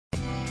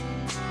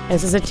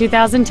This is a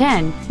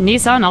 2010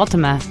 Nissan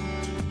Altima.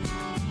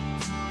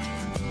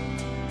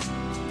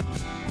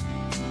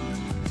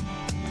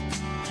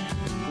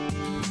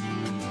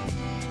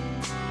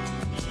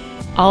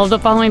 All of the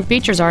following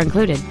features are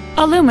included: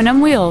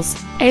 aluminum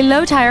wheels, a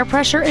low tire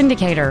pressure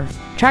indicator,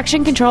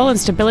 traction control and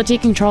stability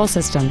control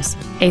systems,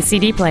 a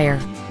CD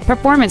player,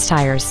 performance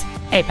tires,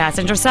 a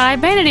passenger side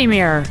vanity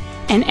mirror,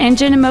 an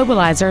engine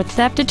immobilizer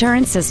theft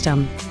deterrent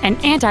system, an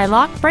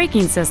anti-lock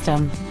braking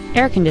system,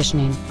 air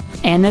conditioning,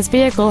 and this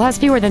vehicle has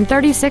fewer than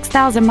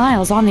 36,000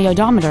 miles on the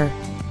odometer.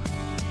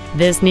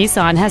 This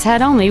Nissan has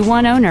had only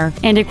one owner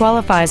and it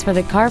qualifies for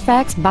the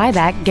Carfax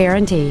buyback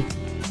guarantee.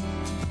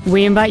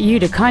 We invite you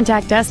to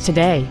contact us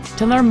today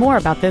to learn more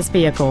about this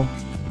vehicle.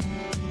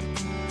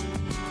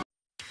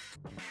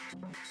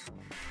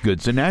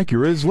 Goodson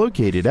Acura is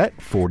located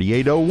at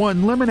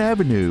 4801 Lemmon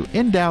Avenue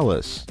in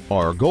Dallas.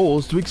 Our goal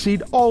is to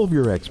exceed all of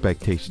your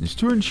expectations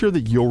to ensure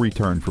that you'll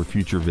return for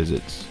future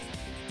visits.